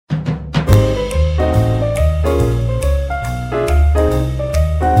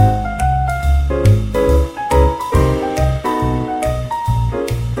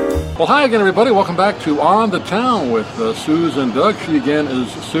Well, hi again, everybody. Welcome back to On the Town with Suze and Doug. She again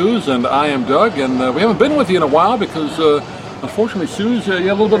is Suze, and I am Doug. And we haven't been with you in a while because, unfortunately, Suze, you had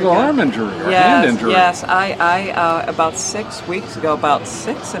a little bit of an arm injury or hand injury. Yes, I about 6 weeks ago, about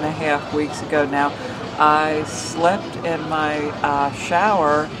 6.5 weeks ago now, I slept in my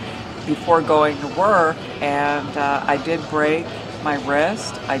shower before going to work, and I did break my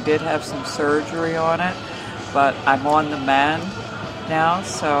wrist. I did have some surgery on it, but I'm on the mend now,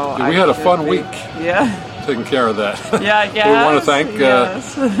 so we had a fun week. Yeah. Taking care of that. Yeah, yes. We want to thank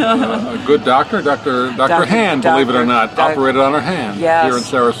a good doctor, Dr. Hand, believe it or not, operated on her hand here in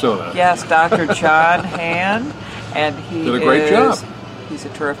Sarasota. Yes, Dr. John Hand, and he did a great job. He's a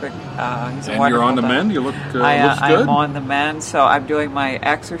terrific, he's a and wonderful you're on the doctor. mend? You look looks good? I'm on the mend, so I'm doing my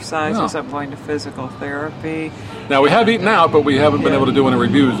exercises. Yeah. I'm going to physical therapy. Now, we have eaten out, but we haven't been able to do any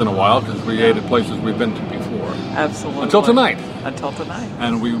reviews in a while because we ate at places we've been to before. Absolutely. Until tonight.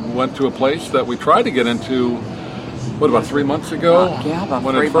 And we went to a place that we tried to get into, about 3 months ago? About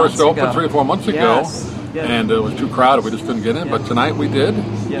when 3 it first months opened, ago. 3 or 4 months ago. Yes. And it was too crowded, we just couldn't get in. But tonight we did,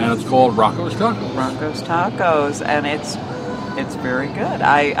 and it's called Rocco'S Tacos. Rocco'S Tacos, and it's very good.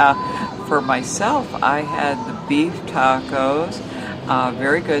 For myself, I had the beef tacos,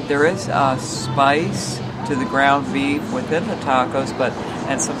 very good. There is spice to the ground beef within the tacos,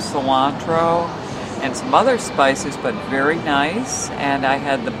 and some cilantro and some other spices, but very nice. And I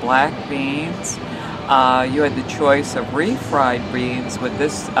had the black beans. You had the choice of refried beans with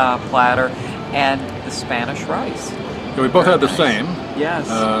this platter, and the Spanish rice. Yeah, we both had the same. Yes.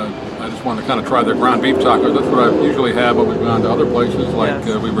 I just wanted to kind of try their ground beef tacos. That's what I usually have when we've gone to other places. Like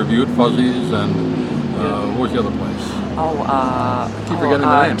we reviewed Fuzzy's and what was the other place? I keep forgetting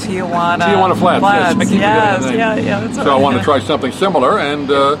the name. Tijuana Flats. Yes, I keep forgetting the name. Yeah. That's so I wanted to try something similar, and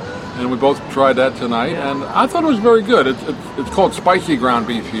we both tried that tonight, and I thought it was very good. It's called spicy ground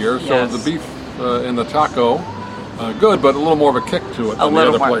beef here, so the beef in the taco. Good, but a little more of a kick to it than the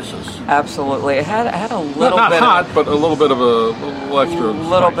other places. Absolutely, it had a little not bit hot, but a little bit of a little extra.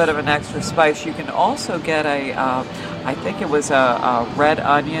 Little bit of an extra spice. You can also get I think it was a red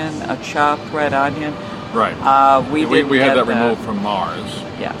onion, a chopped red onion. Right. We had that removed from Mars.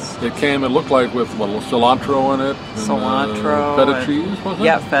 Yes. It looked like with a little cilantro in it. And, cilantro. Feta cheese, was it?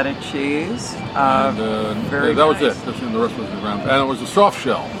 Yeah, feta cheese. Very that nice. was it. The rest was around, and it was a soft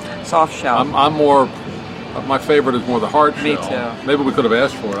shell. Soft shell. I'm more. My favorite is more the hard shell. Me too. Maybe we could have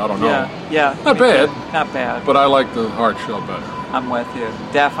asked for it. I don't know. Yeah. Not bad. Not bad. But I like the hard shell better. I'm with you.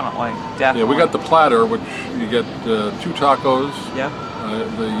 Definitely. Yeah, we got the platter, which you get 2 tacos. Yeah.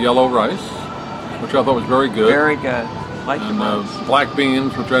 The yellow rice, which I thought was very good. Very good. Like and black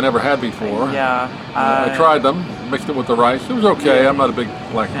beans, which I never had before. Yeah. I tried them, mixed it with the rice. It was okay. I'm not a big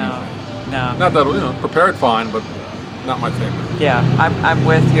black bean fan. No. Not that, prepared fine, but not my favorite. Yeah, I'm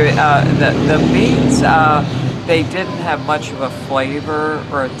with you. The beans, they didn't have much of a flavor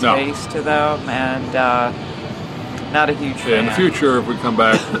or a taste to them, and not a huge fan. Yeah, in the future, if we come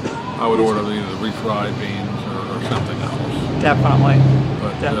back, I would order either the refried beans or something else. Definitely.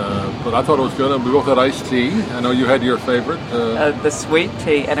 But I thought it was good, and we both had iced tea. I know you had your favorite. The sweet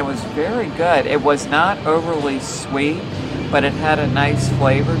tea, and it was very good. It was not overly sweet, but it had a nice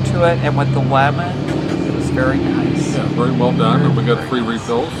flavor to it, and with the lemon, it was very nice. Yeah, very well done. And we got free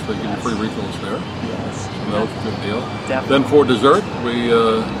refills. They give you free refills there. Yes. So that was a good deal. Definitely. Then for dessert, we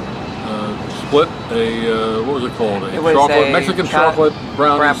split a, what was it called? Mexican chocolate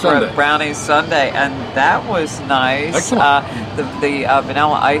brownie sundae. Brownie sundae, and that was nice. Excellent. The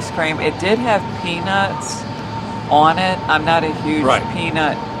vanilla ice cream, it did have peanuts on it. I'm not a huge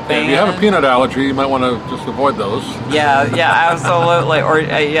peanut fan. If you have a peanut allergy, you might want to just avoid those. Yeah, absolutely. Or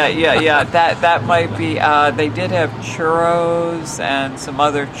that might be. They did have churros and some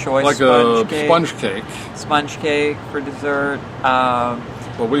other choice like sponge cake. Sponge cake for dessert.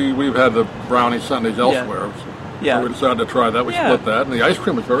 Well, we've had the brownie sundaes elsewhere. Yeah. So we decided to try that. We split that, and the ice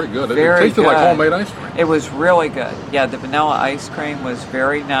cream was very good. It tasted good. like homemade ice cream. It was really good. Yeah, the vanilla ice cream was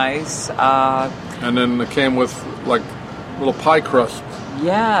very nice. And then it came with like little pie crust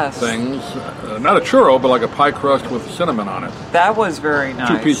things. Not a churro, but like a pie crust with cinnamon on it. That was very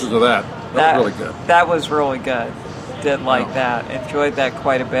nice. 2 pieces of that. That was really good. That was really good. Did like that. Enjoyed that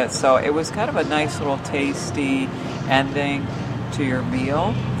quite a bit. So it was kind of a nice little tasty ending to your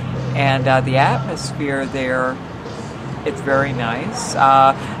meal. And the atmosphere there, it's very nice.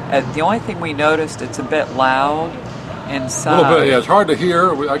 The only thing we noticed, it's a bit loud inside. A little bit, yeah. It's hard to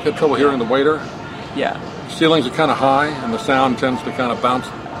hear. I had trouble hearing the waiter. Yeah. Ceilings are kind of high, and the sound tends to kind of bounce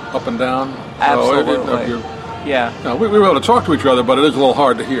up and down. Absolutely. So we were able to talk to each other, but it is a little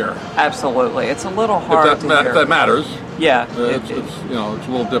hard to hear. Absolutely. It's a little hard to hear. If that matters. Yeah, it's you know, it's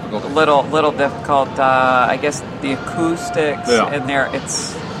a little difficult. Little difficult. I guess the acoustics in there,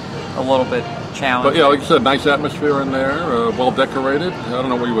 it's a little bit challenging. But yeah, like you said, nice atmosphere in there, well decorated. I don't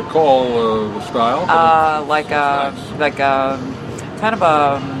know what you would call the style. Like kind of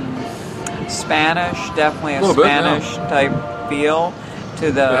a Spanish, definitely a Spanish type feel. To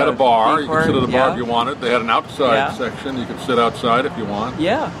the they had a bar. decor. You could sit at a bar if you wanted. They had an outside section. You could sit outside if you want.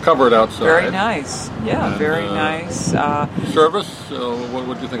 Yeah. Covered outside. Very nice. Yeah, and, very nice. Service? What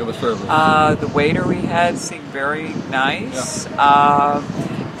did you think of the service? The waiter we had seemed very nice. Yeah.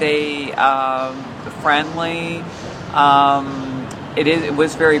 They friendly. It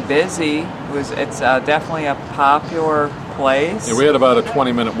was very busy. It's definitely a popular place. Yeah, we had about a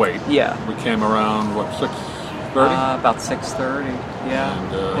 20-minute wait. Yeah. We came around, what, 6:30? About 6:30,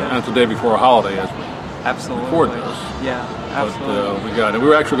 yeah. And it's the day before a holiday as we record this. Yeah, absolutely. But we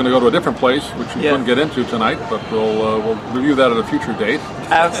were actually going to go to a different place, which we couldn't get into tonight, but we'll review that at a future date.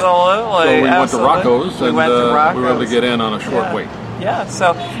 Absolutely. So we went to Rocco'S, and we were able to get in on a short wait. Yeah,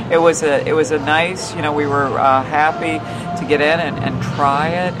 so it was a nice, we were happy to get in and try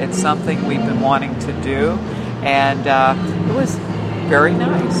it. It's something we've been wanting to do, and it was very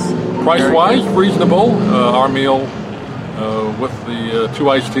nice. Price-wise, reasonable. Our meal with the 2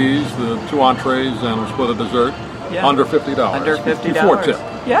 iced teas, the 2 entrees, and a split of dessert, under $50. Under $50. Before tip.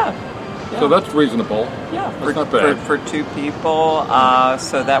 Yeah. So that's reasonable. Yeah, that's not bad. For 2 people.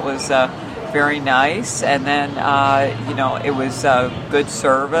 So that was very nice. And then, it was good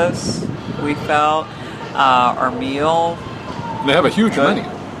service, we felt. Our meal. And they have a huge menu.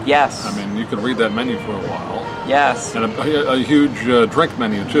 Yes. I mean, you can read that menu for a while. Yes. And a huge drink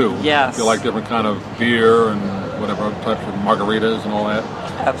menu, too. Yes. If you like different kind of beer and whatever types of margaritas and all that.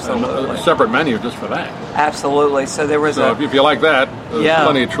 Absolutely. And a separate menu just for that. Absolutely. So there was if you like that, there's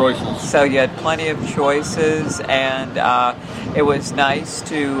plenty of choices. So you had plenty of choices, and it was nice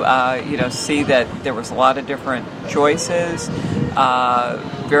to see that there was a lot of different choices.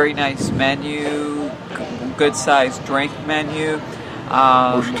 Very nice menu, good sized drink menu.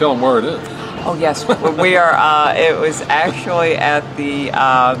 We should tell them where it is. Oh yes, we are. It was actually at the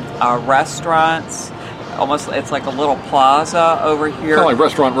restaurants. Almost, it's like a little plaza over here. Kind of like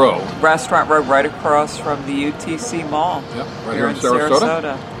Restaurant Row. Restaurant Row, right across from the UTC Mall. Yep, right here in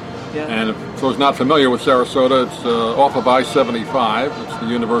Sarasota. Yeah. And for those not familiar with Sarasota, it's off of I-75. It's the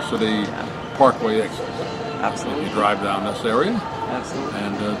University Parkway exit. Absolutely. And you drive down this area. Absolutely.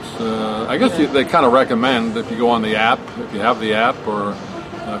 And it's, I guess they kind of recommend if you go on the app, if you have the app, or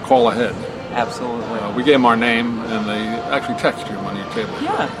call ahead. Absolutely. We gave them our name, and they actually text you when your table is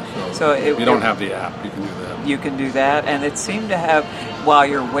ready. So if you don't have the app, you can do that. You can do that, and it seemed to have, while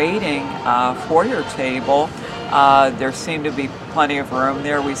you're waiting for your table, there seemed to be plenty of room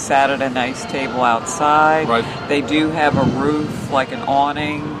there. We sat at a nice table outside. Right. They do have a roof, like an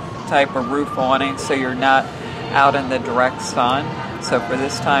awning, type of roof awning, so you're not out in the direct sun. So for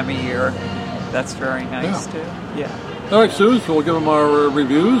this time of year, that's very nice too. Yeah. All right, Sue, so we'll give them our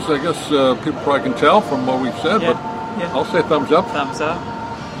reviews. I guess people probably can tell from what we've said, but I'll say thumbs up. Thumbs up.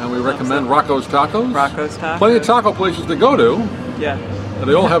 And we recommend Rocco'S Tacos. Rocco'S Tacos. Plenty of taco places to go to. Yeah. And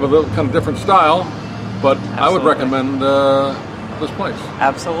they all have a little kind of different style, but I would recommend this place.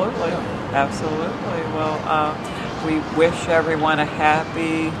 Absolutely. Yeah. Absolutely. Well, we wish everyone a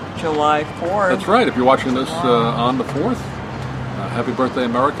happy July 4th. That's right. If you're watching this on the 4th, happy birthday,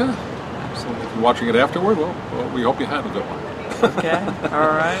 America. Absolutely. If you're watching it afterward, well, we hope you had a good one. Okay. All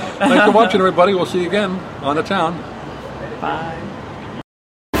right. Thanks for watching, everybody. We'll see you again on the town. Bye.